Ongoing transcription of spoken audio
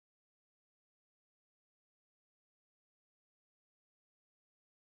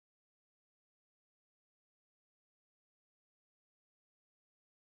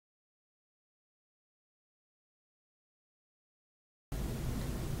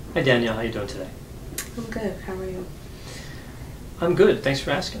Hi Danielle, how you doing today? I'm good. How are you? I'm good, thanks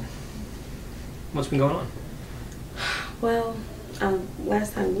for asking. What's been going on? Well,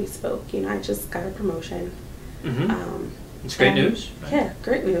 last time we spoke, I just got a promotion. It's great news. Right? Yeah,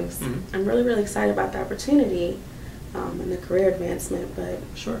 great news. I'm really, really excited about the opportunity and the career advancement, but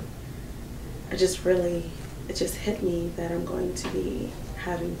Sure. it just hit me that I'm going to be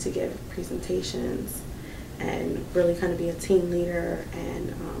having to give presentations and really kind of be a team leader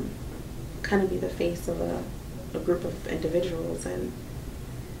and kind of be the face of a group of individuals, and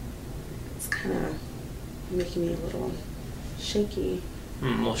it's kind of making me a little shaky. A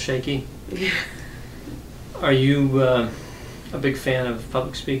little shaky? Yeah. Are you a big fan of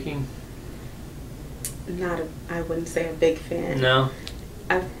public speaking? I wouldn't say a big fan. No?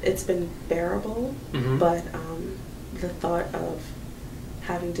 It's been bearable, but the thought of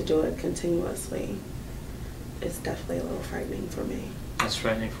having to do it continuously is definitely a little frightening for me. That's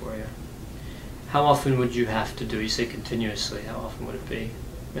frightening for you. How often would you have to do? You say continuously. How often would it be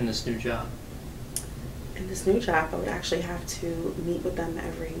in this new job? In this new job, I would actually have to meet with them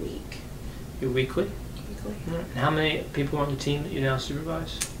every week. You weekly? Weekly. Right. And how many people are on the team that you now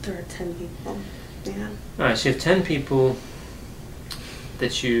supervise? There are 10 people. Yeah. All right, so you have 10 people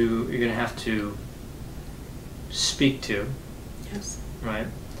that you're going to have to speak to. Yes. Right.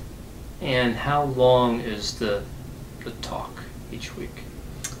 And how long is the talk each week?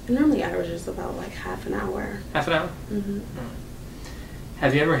 It normally averages about like half an hour. Half an hour? Right.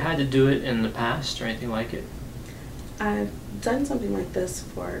 Have you ever had to do it in the past or anything like it? I've done something like this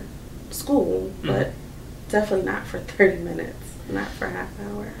for school, but definitely not for 30 minutes, not for half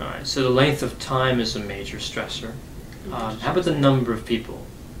an hour. All right, so the length of time is a major stressor. How about the number of people?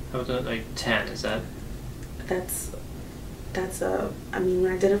 How about like 10? Is that? I mean,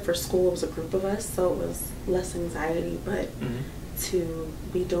 when I did it for school, it was a group of us, so it was less anxiety, but to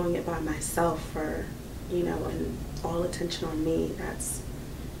be doing it by myself and all attention on me,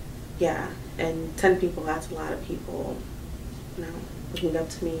 and 10 people, that's a lot of people, looking up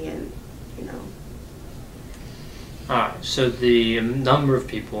to me and. Alright, so the number of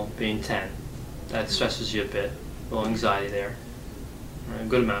people being 10, that stresses you a bit, a little anxiety there, a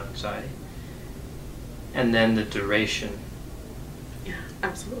good amount of anxiety. And then the duration. Yeah,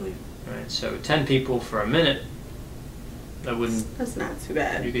 absolutely. Right, so 10 people for a minute, that's not too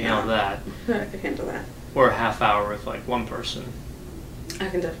bad. You can handle that. I can handle that. Or a half hour with like one person. I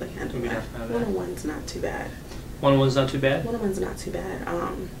can definitely handle that. One-on-one's not too bad. One-on-one's not too bad? One-on-one's not too bad.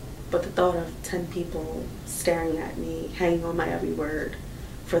 But the thought of 10 people staring at me, hanging on my every word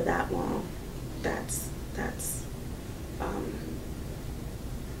for that long, that's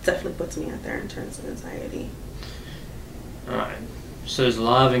definitely puts me out there in terms of anxiety. Alright, so there's a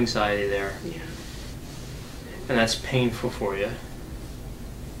lot of anxiety there. Yeah. And that's painful for you.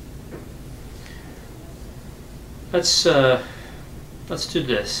 Let's do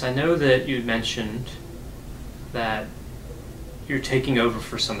this. I know that you mentioned that you're taking over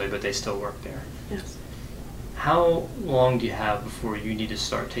for somebody, but they still work there. Yes. How long do you have before you need to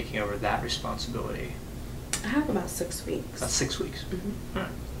start taking over that responsibility? I have about 6 weeks. About 6 weeks. All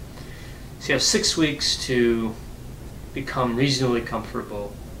right. So you have 6 weeks to become reasonably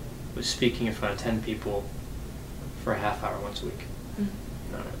comfortable with speaking in front of 10 people for a half hour once a week.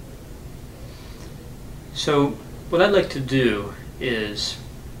 All right. So what I'd like to do is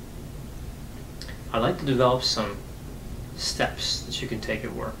I'd like to develop some steps that you can take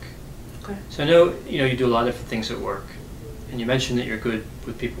at work. Okay. So I know you do a lot of different things at work, and you mentioned that you're good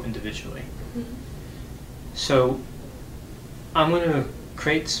with people individually. So I'm going to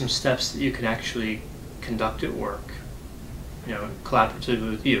create some steps that you can actually conduct at work,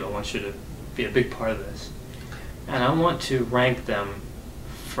 collaboratively with you. I want you to be a big part of this. And I want to rank them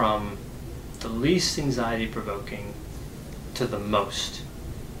from the least anxiety-provoking to the most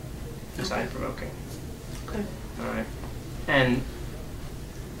anxiety-provoking. Okay. All right. And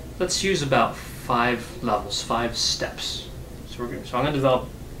let's use about 5 levels, 5 steps. So I'm going to develop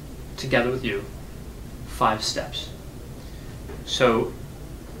together with you 5 steps. So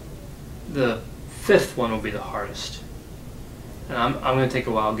the 5th one will be the hardest. And I'm going to take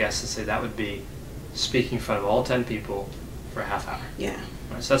a wild guess and say that would be speaking in front of all 10 people for a half hour. Yeah.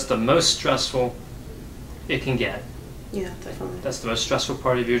 Right, so that's the most stressful it can get. Yeah, definitely. That's the most stressful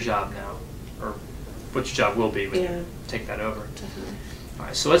part of your job now, or what your job will be when you take that over. Definitely. All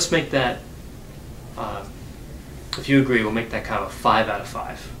right, so let's make that, if you agree, we'll make that kind of a 5 out of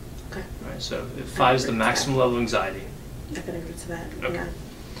 5. Okay. All right, so if 5 is the maximum level of anxiety. I can agree to that. Okay. Yeah.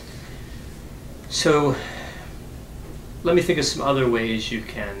 So let me think of some other ways you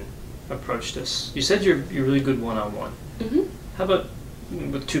can approach this. You said you're really good one-on-one. Mm-hmm. How about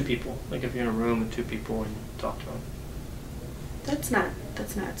with two people, like if you're in a room with two people and you talk to them. That's not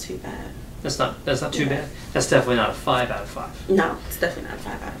too bad. That's not too bad. That's definitely not a 5 out of 5. No, it's definitely not a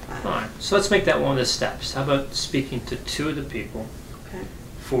 5 out of 5. All right, so let's make that one of the steps. How about speaking to 2 of the people Okay.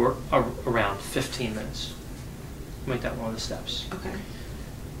 for around 15 minutes? Make that one of the steps. Okay.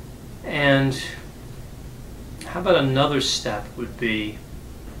 And how about another step would be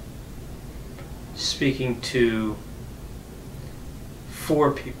speaking to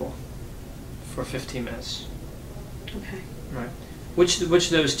 4 people for 15 minutes. Okay. Right. Which of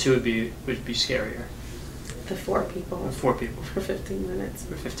those 2 would be scarier? The 4 people. The 4 people For 15 minutes.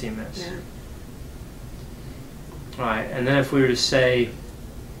 for 15 minutes. Yeah. All right, and then if we were to say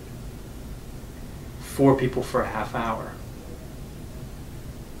 4 people for a half hour,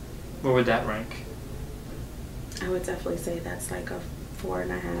 where would that rank? I would definitely say that's like a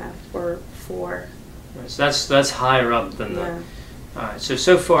 4.5 or 4. Right, so that's higher up than the. Yeah. All right,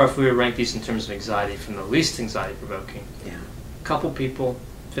 so far, if we were to rank these in terms of anxiety, from the least anxiety provoking, Yeah. couple people,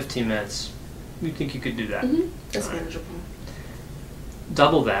 15 minutes, you think you could do that? That's All right. manageable.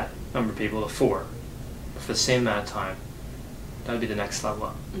 Double that number of people to 4 for the same amount of time. That would be the next level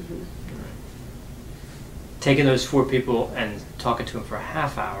up. Taking those 4 people and talking to them for a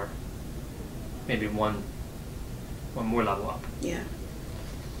half hour, maybe one more level up. Yeah.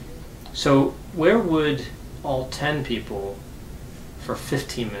 So where would all 10 people for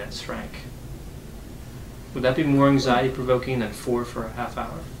 15 minutes rank? Would that be more anxiety provoking than 4 for a half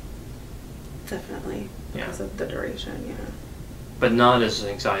hour? Definitely. Yeah. Because of the duration, yeah. But not as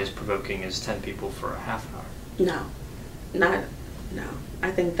anxiety provoking as 10 people for a half hour. No. No.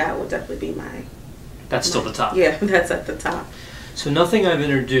 I think that would definitely be my... That's still the top. Yeah, that's at the top. So nothing I've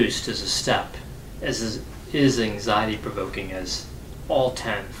introduced as a step is anxiety provoking as all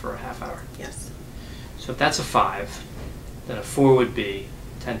 10 for a half hour. Yes. So if that's a 5, then a 4 would be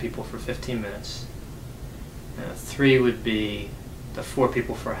 10 people for 15 minutes. And a 3 would be the 4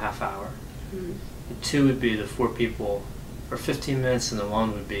 people for a half hour. Mm-hmm. The 2 would be the 4 people for 15 minutes, and the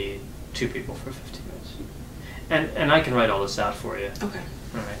 1 would be 2 people for 15 minutes. And I can write all this out for you. Okay.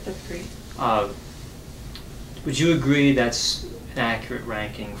 All right. That's great. Would you agree that's an accurate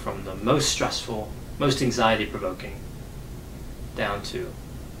ranking from the most stressful, most anxiety provoking, down to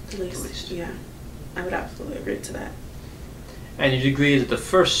The least. Yeah. I would absolutely agree to that. And you'd agree that the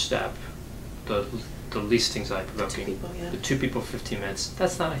first step, the least anxiety provoking, 2 people, yeah. the 2 people 15 minutes,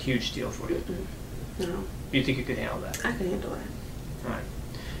 that's not a huge deal for you. No. You think you could handle that? I can handle that. All right.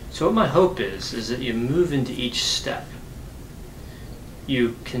 So what my hope is that you move into each step.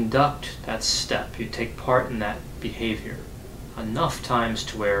 You conduct that step, you take part in that behavior enough times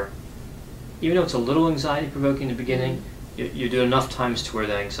to where, even though it's a little anxiety provoking in the beginning, you do enough times to where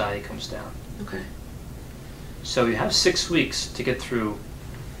that anxiety comes down. Okay. So you have 6 weeks to get through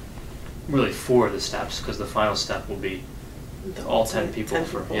really 4 of the steps, because the final step will be all 10 people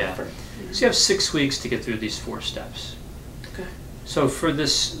yeah. So you have 6 weeks to get through these 4 steps. Okay. So for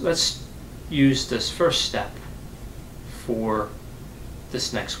this, let's use this first step for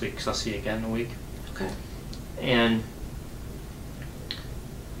this next week, because I'll see you again in a week. Okay. And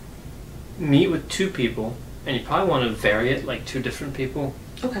meet with 2 people, and you probably want to vary it, like 2 different people.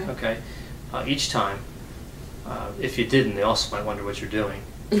 Okay. Okay. Each time. If you didn't, they also might wonder what you're doing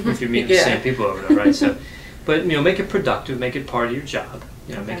if you're meeting the same people over there, right? So, but make it productive, make it part of your job.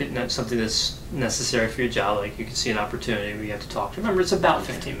 Make it something that's necessary for your job. Like you can see an opportunity where you have to talk. Remember, it's about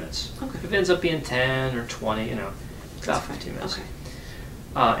 15 minutes. Okay. If it ends up being 10 or 20, it's about 15 minutes. Okay.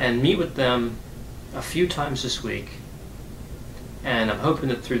 And meet with them a few times this week. And I'm hoping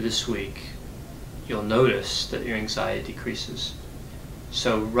that through this week, you'll notice that your anxiety decreases.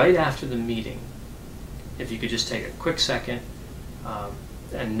 So right after the meeting, if you could just take a quick second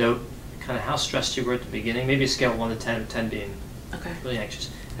and note kind of how stressed you were at the beginning, maybe a scale of 1 to 10, 10 being really anxious,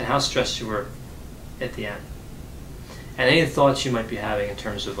 and how stressed you were at the end. And any thoughts you might be having in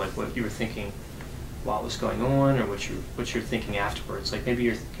terms of like what you were thinking while it was going on, or what you're thinking afterwards. Like maybe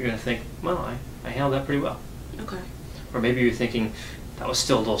you're going to think, well, I handled that pretty well. Okay. Or maybe you're thinking, that was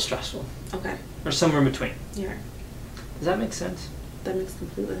still a little stressful. Okay. Or somewhere in between. Yeah. Does that make sense? That makes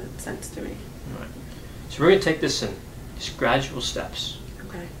complete sense to me. All right. So we're going to take this in just gradual steps.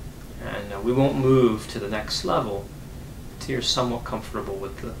 Okay. And we won't move to the next level until you're somewhat comfortable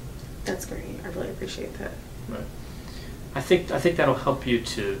with the... That's great. I really appreciate that. Right. I think that'll help you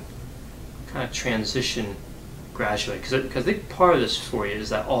to kind of transition gradually, because I think part of this for you is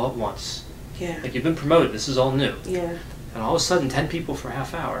that all at once. Yeah. Like you've been promoted, this is all new. Yeah. And all of a sudden 10 people for a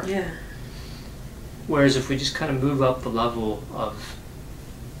half hour. Yeah. Whereas if we just kind of move up the level of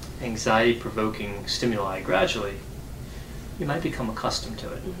anxiety-provoking stimuli gradually, you might become accustomed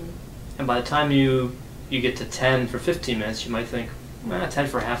to it. Mm-hmm. And by the time you get to 10 for 15 minutes, you might think, 10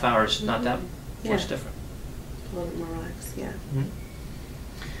 for a half hour is not that much different. A little bit more relaxed, yeah.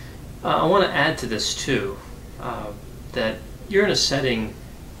 Mm-hmm. I want to add to this too, that you're in a setting,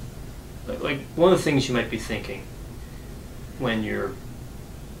 like one of the things you might be thinking when you're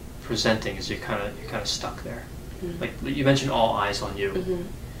presenting is you're kind of stuck there. Mm-hmm. Like you mentioned, all eyes on you. Mm-hmm.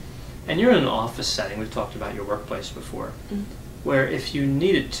 And you're in an office setting, we've talked about your workplace before, mm-hmm. where if you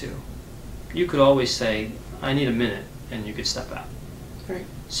needed to, you could always say, I need a minute, and you could step out. Right.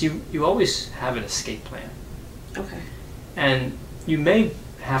 So you always have an escape plan. Okay. And you may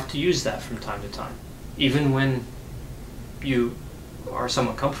have to use that from time to time. Even when you are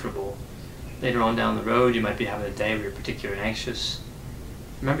somewhat comfortable, later on down the road, you might be having a day where you're particularly anxious.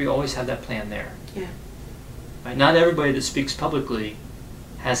 Remember, you always have that plan there. Yeah. Right? Not everybody that speaks publicly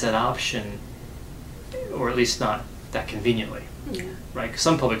has that option, or at least not that conveniently. Yeah. Right? 'Cause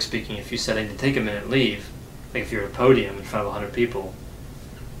some public speaking, if you said I need to take a minute and leave, like if you're at a podium in front of 100 people,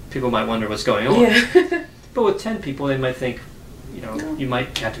 people might wonder what's going on. Yeah. But with 10 people, they might think, No. you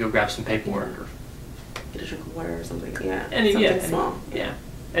might have to go grab some paperwork or get a drink of water or something. Yeah. something small.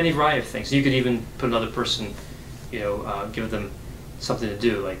 Any variety of things. You could even put another person, give them something to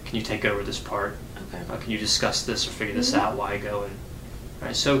do. Like, can you take over this part? Okay. Can you discuss this or figure this Mm-hmm. out? Why go? And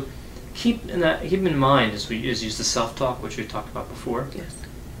right. So keep in mind as we use the self-talk, which we talked about before. Yes.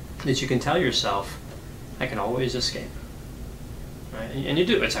 That you can tell yourself, I can always escape. Right? And you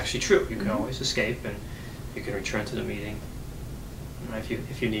do. It's actually true. You can Mm-hmm. always escape, and you can return to the meeting, right,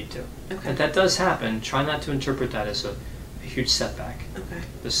 if you need to. Okay. If that does happen, try not to interpret that as a huge setback. Okay.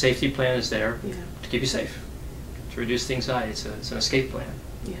 The safety plan is there Yeah. to keep you safe, to reduce the anxiety. It's an escape plan.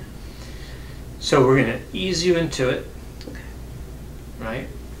 Yeah. So we're going to ease you into it, Okay. right?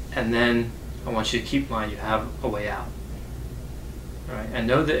 And then I want you to keep in mind you have a way out. All right? And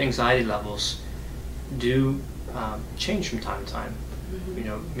know that anxiety levels do change from time to time.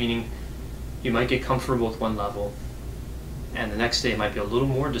 Mm-hmm. Meaning you might get comfortable with one level, and the next day you might be a little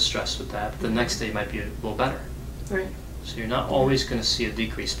more distressed with that, but the next day you might be a little better. Right. So you're not always going to see a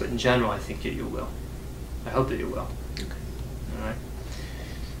decrease, but in general I think that you will. I hope that you will. Okay. All right?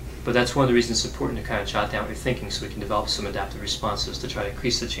 But that's one of the reasons it's important to kind of jot down what you're thinking so we can develop some adaptive responses to try to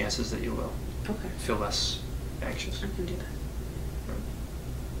increase the chances that you will Okay. feel less anxious. I can do that.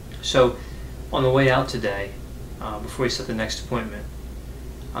 So on the way out today, before you set the next appointment,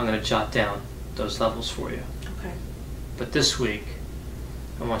 I'm going to jot down those levels for you. Okay. But this week,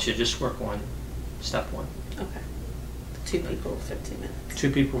 I want you to just work on step 1. Okay. 2 people, 15 minutes. 2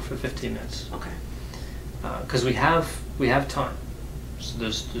 people for 15 minutes. Okay. Because we have time.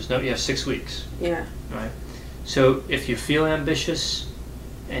 So you have 6 weeks, Yeah. right? So if you feel ambitious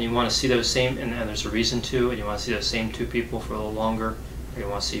and you want to see those same, and there's a reason to, and you want to see those same 2 people for a little longer, or you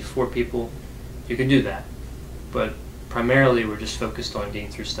want to see 4 people, you can do that. But primarily we're just focused on getting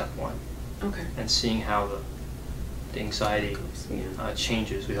through step 1 Okay. and seeing how the anxiety Yeah.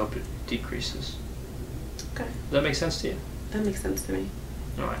 changes. We hope it decreases. Okay. Does that make sense to you? That makes sense to me.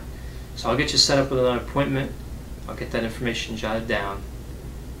 All right. So I'll get you set up with another appointment. I'll get that information jotted down,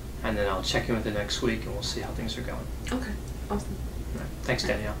 and then I'll check in with you next week, and we'll see how things are going. Okay. Awesome. All right. Thanks,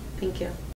 Danielle. Thank you.